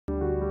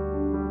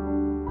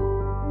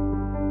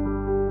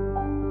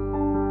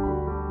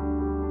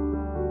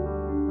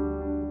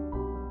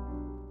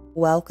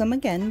Welcome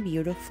again,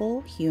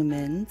 beautiful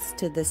humans,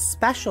 to this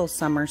special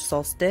summer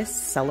solstice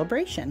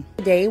celebration.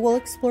 Today we'll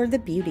explore the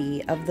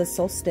beauty of the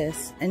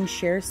solstice and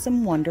share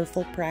some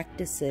wonderful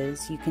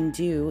practices you can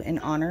do in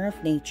honor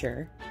of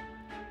nature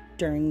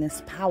during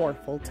this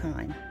powerful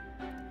time.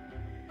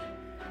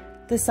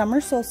 The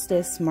summer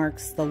solstice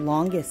marks the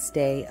longest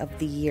day of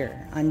the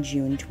year on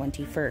June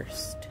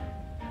 21st,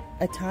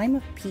 a time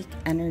of peak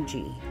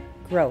energy,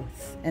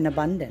 growth, and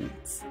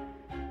abundance.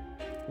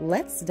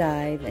 Let's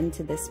dive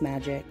into this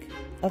magic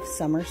of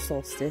summer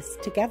solstice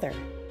together.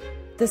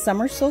 The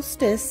summer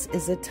solstice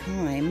is a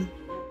time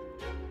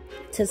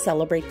to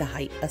celebrate the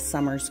height of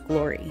summer's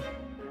glory.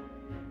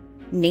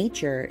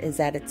 Nature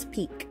is at its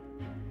peak,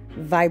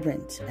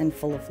 vibrant and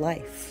full of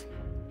life.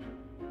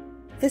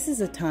 This is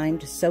a time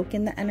to soak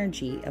in the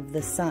energy of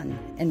the sun,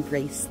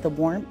 embrace the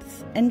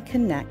warmth, and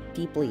connect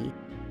deeply,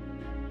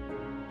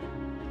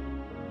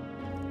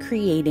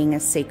 creating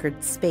a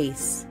sacred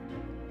space.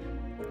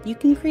 You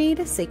can create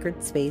a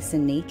sacred space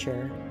in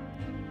nature.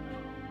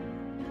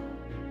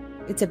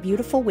 It's a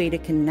beautiful way to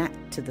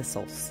connect to the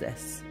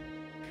solstice.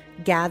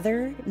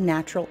 Gather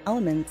natural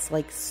elements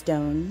like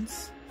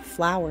stones,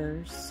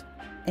 flowers,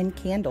 and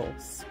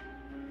candles.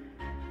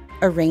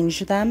 Arrange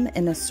them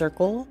in a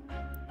circle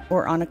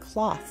or on a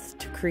cloth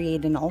to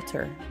create an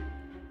altar.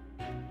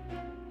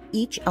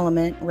 Each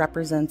element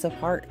represents a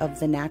part of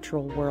the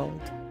natural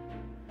world.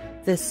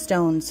 The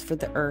stones for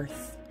the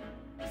earth,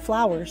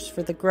 flowers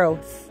for the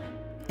growth,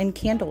 and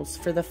candles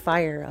for the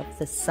fire of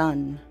the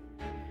sun.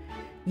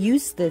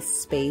 Use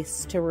this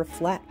space to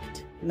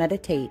reflect,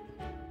 meditate,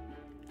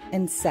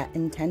 and set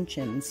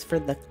intentions for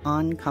the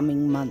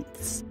oncoming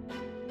months.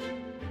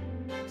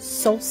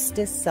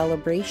 Solstice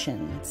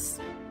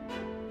celebrations.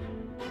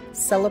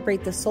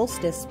 Celebrate the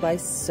solstice by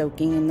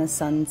soaking in the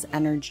sun's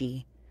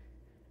energy.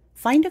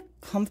 Find a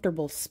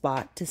comfortable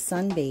spot to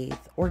sunbathe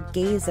or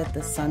gaze at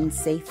the sun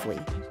safely.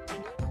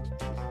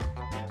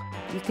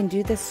 You can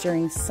do this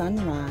during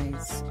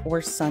sunrise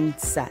or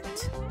sunset.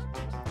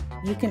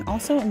 You can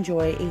also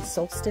enjoy a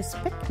solstice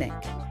picnic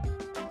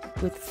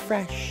with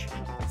fresh,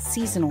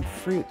 seasonal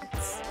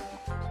fruits.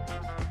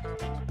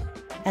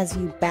 As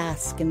you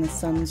bask in the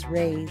sun's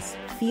rays,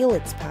 feel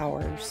its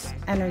powers,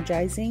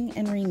 energizing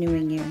and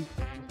renewing you.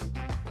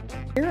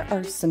 Here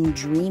are some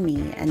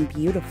dreamy and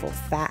beautiful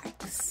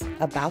facts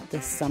about the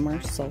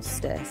summer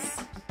solstice.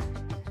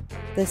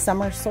 The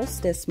summer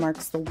solstice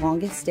marks the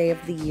longest day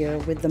of the year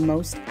with the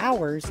most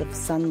hours of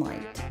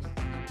sunlight.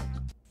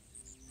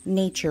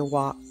 Nature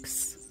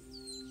walks.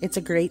 It's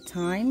a great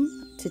time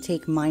to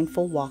take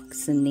mindful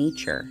walks in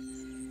nature,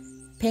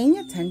 paying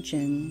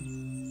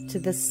attention to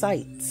the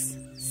sights,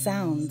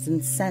 sounds,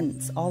 and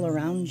scents all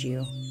around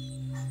you.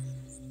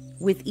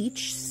 With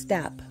each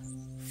step,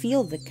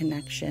 feel the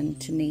connection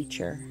to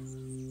nature.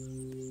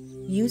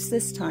 Use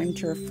this time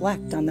to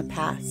reflect on the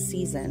past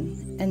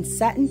season and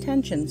set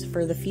intentions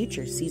for the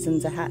future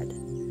seasons ahead.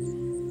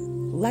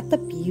 Let the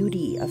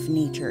beauty of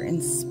nature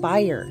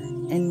inspire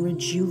and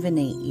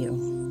rejuvenate you.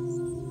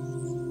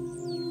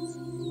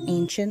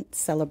 Ancient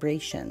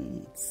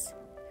celebrations.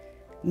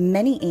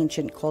 Many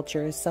ancient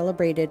cultures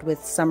celebrated with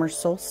summer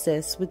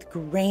solstice with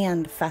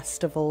grand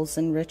festivals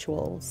and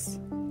rituals.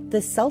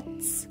 The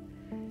Celts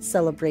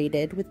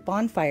celebrated with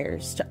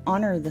bonfires to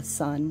honor the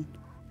sun,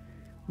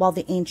 while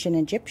the ancient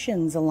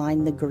Egyptians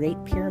aligned the Great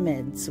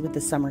Pyramids with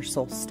the summer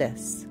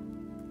solstice,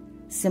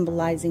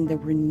 symbolizing the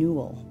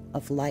renewal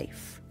of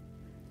life.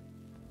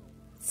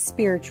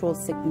 Spiritual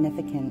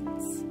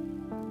significance.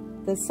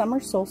 The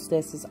summer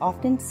solstice is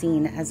often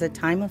seen as a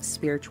time of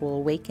spiritual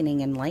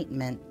awakening and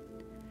enlightenment.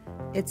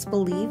 It's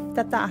believed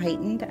that the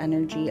heightened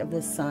energy of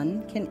the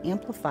sun can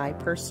amplify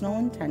personal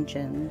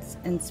intentions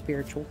and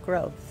spiritual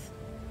growth,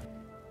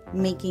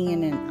 making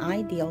it an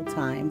ideal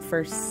time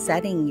for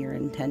setting your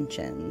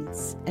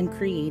intentions and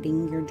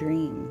creating your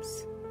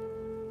dreams.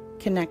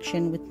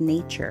 Connection with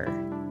nature.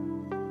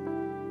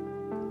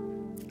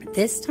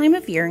 This time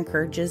of year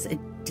encourages a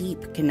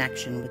deep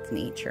connection with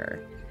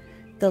nature.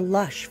 The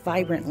lush,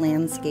 vibrant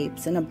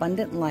landscapes and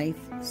abundant life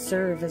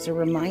serve as a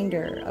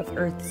reminder of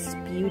Earth's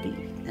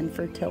beauty and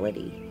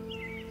fertility.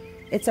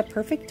 It's a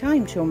perfect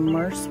time to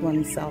immerse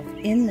oneself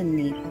in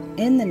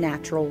the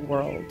natural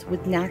world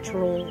with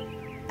natural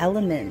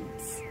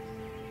elements.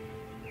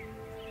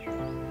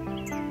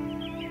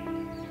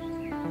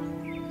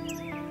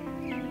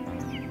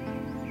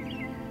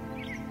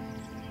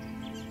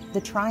 The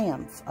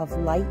triumph of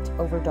light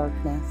over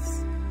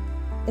darkness.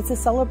 It's a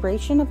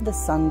celebration of the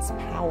sun's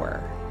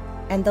power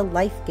and the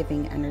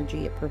life-giving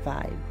energy it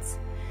provides.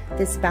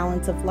 This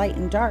balance of light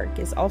and dark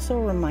is also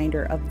a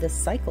reminder of the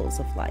cycles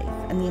of life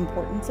and the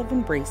importance of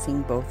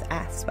embracing both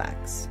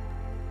aspects.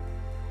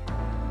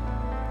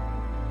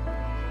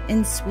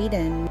 In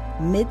Sweden,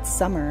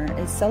 midsummer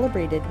is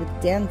celebrated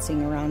with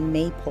dancing around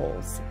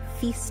maypoles,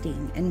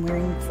 feasting, and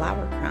wearing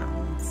flower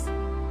crowns.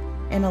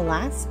 In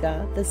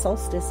Alaska, the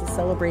solstice is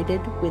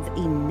celebrated with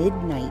a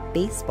midnight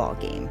baseball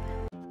game.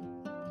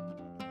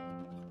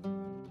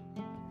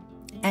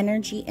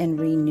 Energy and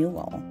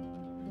renewal.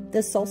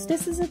 The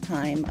solstice is a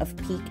time of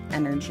peak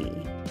energy,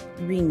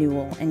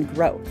 renewal, and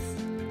growth.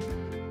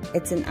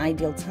 It's an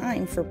ideal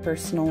time for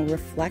personal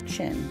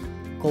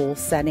reflection, goal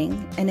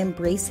setting, and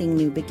embracing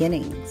new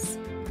beginnings.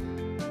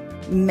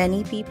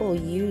 Many people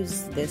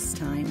use this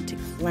time to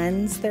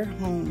cleanse their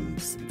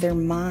homes, their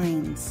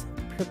minds,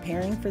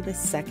 preparing for the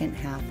second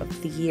half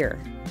of the year.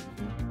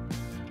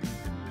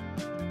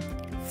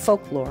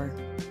 Folklore.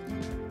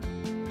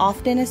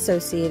 Often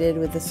associated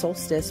with the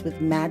solstice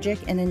with magic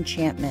and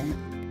enchantment,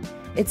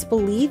 it's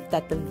believed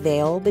that the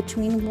veil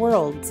between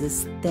worlds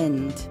is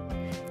thinned,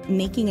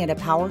 making it a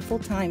powerful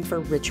time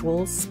for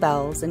rituals,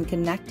 spells, and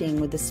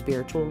connecting with the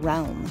spiritual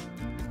realm.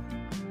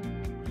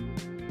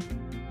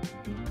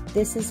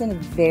 This is a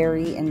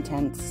very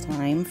intense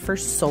time for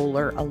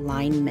solar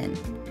alignment.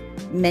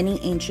 Many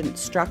ancient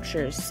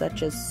structures,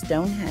 such as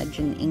Stonehenge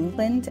in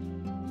England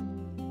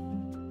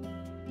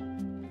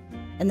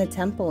and the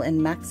temple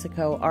in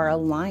Mexico, are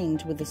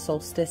aligned with the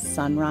solstice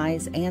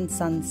sunrise and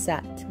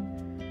sunset.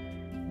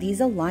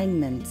 These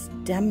alignments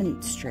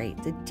demonstrate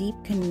the deep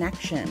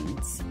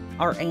connections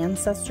our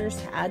ancestors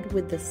had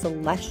with the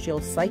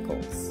celestial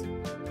cycles.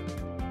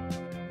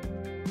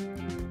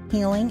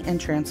 Healing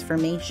and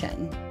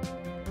transformation.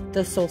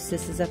 The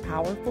solstice is a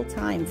powerful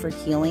time for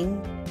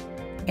healing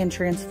and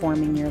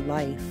transforming your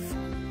life.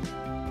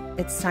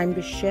 It's time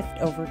to shift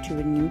over to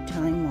a new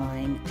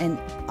timeline and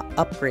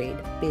upgrade,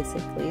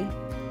 basically.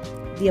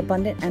 The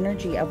abundant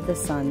energy of the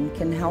sun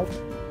can help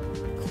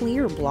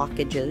clear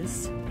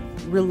blockages,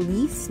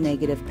 release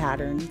negative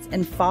patterns,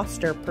 and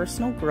foster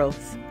personal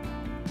growth.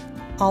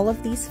 All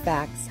of these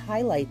facts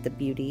highlight the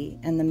beauty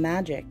and the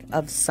magic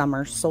of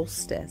summer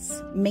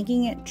solstice,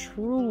 making it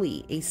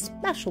truly a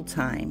special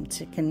time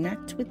to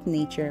connect with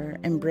nature,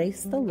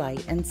 embrace the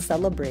light, and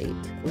celebrate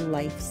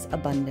life's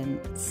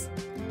abundance.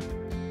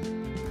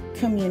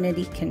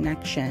 Community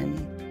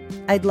connection.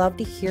 I'd love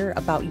to hear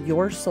about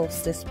your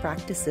solstice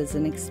practices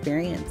and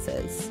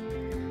experiences.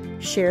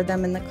 Share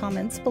them in the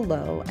comments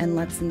below, and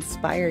let's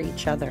inspire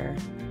each other.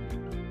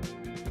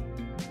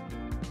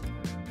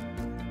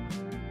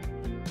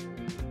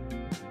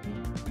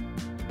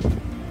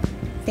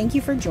 Thank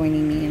you for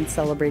joining me in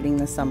celebrating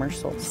the summer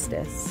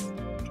solstice.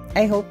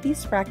 I hope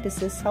these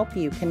practices help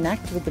you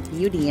connect with the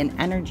beauty and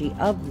energy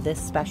of this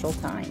special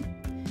time.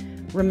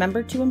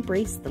 Remember to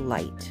embrace the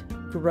light,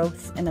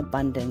 growth, and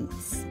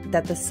abundance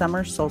that the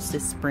summer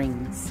solstice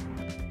brings.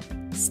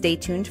 Stay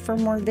tuned for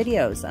more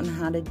videos on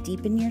how to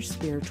deepen your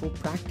spiritual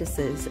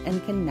practices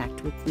and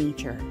connect with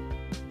nature.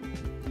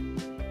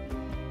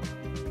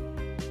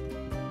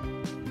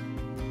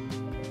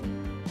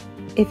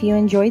 If you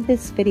enjoyed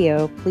this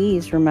video,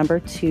 please remember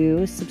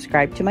to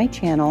subscribe to my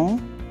channel,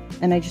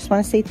 and I just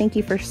want to say thank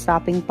you for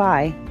stopping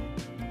by.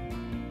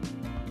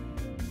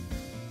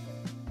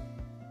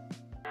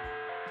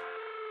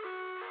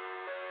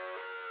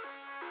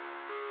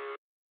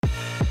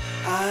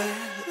 I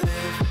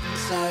live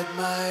inside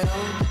my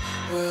own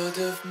world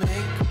of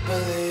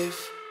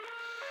make-believe.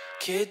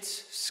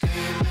 Kids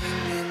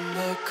screaming in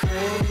the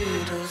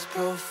cradles,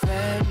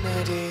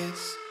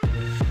 profanities.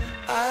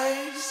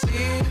 I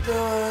see the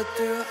world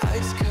through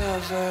ice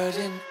covered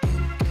in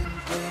ink and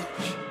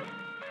bleach.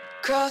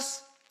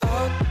 Cross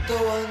out the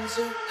ones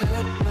who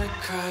heard my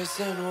cries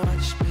and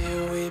watched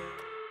me weep.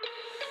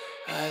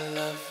 I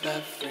love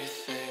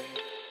everything.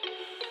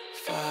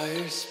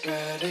 Fire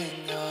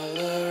spreading all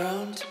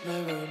around my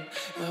room.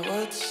 My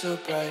world's so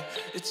bright,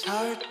 it's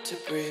hard to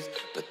breathe,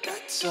 but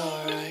that's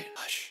alright.